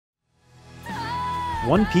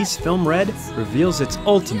One Piece Film Red reveals its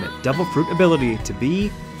ultimate devil fruit ability to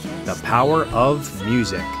be the power of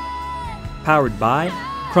music. Powered by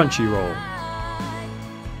Crunchyroll.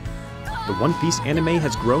 The One Piece anime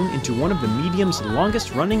has grown into one of the medium's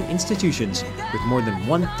longest-running institutions, with more than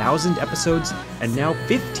 1,000 episodes and now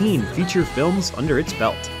 15 feature films under its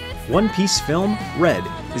belt. One Piece Film Red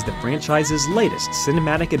is the franchise's latest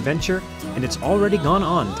cinematic adventure, and it's already gone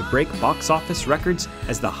on to break box office records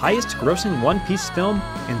as the highest-grossing One Piece film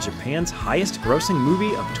and Japan's highest-grossing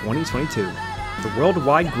movie of 2022. The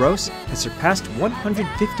worldwide gross has surpassed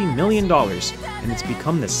 $150 million, and it's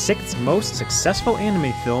become the 6th most successful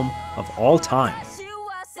anime film of all time.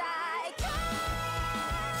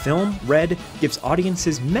 Film Red gives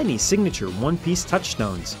audiences many signature One Piece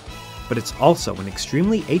touchstones, but it's also an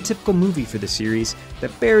extremely atypical movie for the series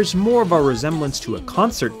that bears more of a resemblance to a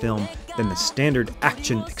concert film than the standard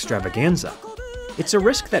action extravaganza. It's a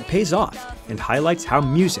risk that pays off and highlights how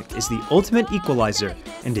music is the ultimate equalizer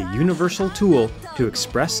and a universal tool to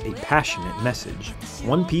express a passionate message.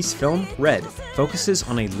 One Piece Film Red focuses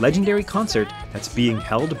on a legendary concert that's being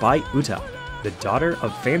held by Uta, the daughter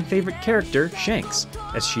of fan-favorite character Shanks,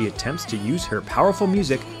 as she attempts to use her powerful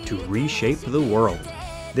music to reshape the world.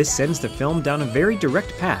 This sends the film down a very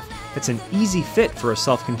direct path that's an easy fit for a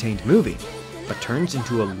self-contained movie, but turns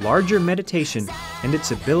into a larger meditation and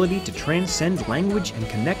its ability to transcend language and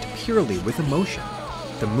connect purely with emotion.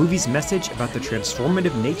 The movie's message about the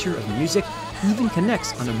transformative nature of music even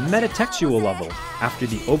connects on a metatextual level after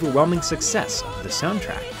the overwhelming success of the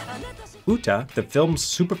soundtrack. Uta, the film's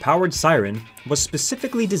superpowered siren, was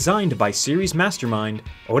specifically designed by series mastermind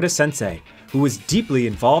Oda Sensei, who was deeply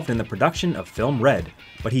involved in the production of Film Red,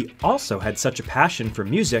 but he also had such a passion for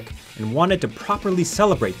music and wanted to properly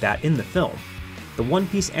celebrate that in the film. The One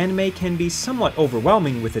Piece anime can be somewhat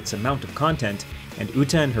overwhelming with its amount of content, and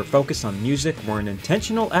Uta and her focus on music were an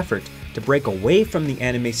intentional effort to break away from the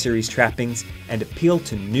anime series trappings and appeal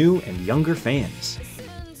to new and younger fans.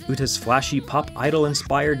 Uta's flashy pop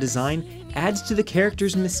idol-inspired design adds to the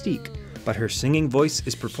character's mystique, but her singing voice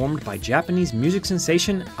is performed by Japanese music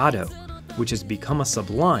sensation Ado, which has become a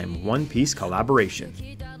sublime One Piece collaboration.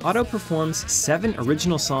 Ado performs 7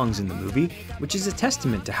 original songs in the movie, which is a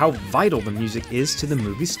testament to how vital the music is to the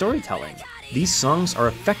movie's storytelling. These songs are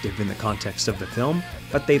effective in the context of the film,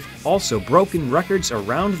 but they've also broken records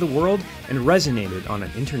around the world and resonated on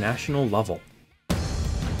an international level.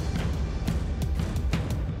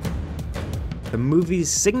 The movie's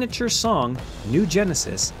signature song, New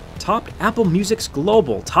Genesis, topped Apple Music's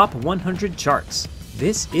global Top 100 charts.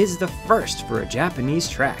 This is the first for a Japanese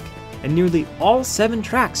track, and nearly all 7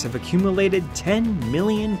 tracks have accumulated 10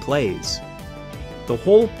 million plays. The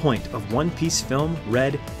whole point of One Piece Film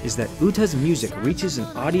Red is that Uta's music reaches an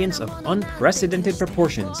audience of unprecedented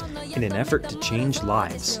proportions in an effort to change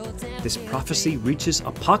lives. This prophecy reaches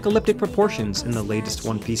apocalyptic proportions in the latest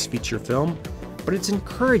One Piece feature film, but it's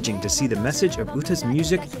encouraging to see the message of Uta's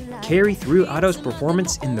music carry through Ado's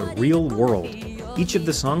performance in the real world. Each of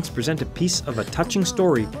the songs present a piece of a touching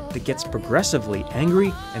story that gets progressively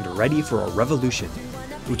angry and ready for a revolution.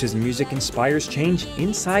 Uta's music inspires change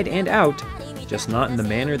inside and out, just not in the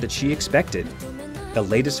manner that she expected. The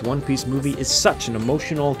latest One Piece movie is such an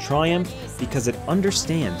emotional triumph because it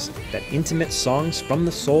understands that intimate songs from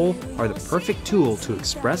the soul are the perfect tool to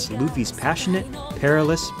express Luffy's passionate,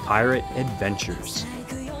 perilous pirate adventures.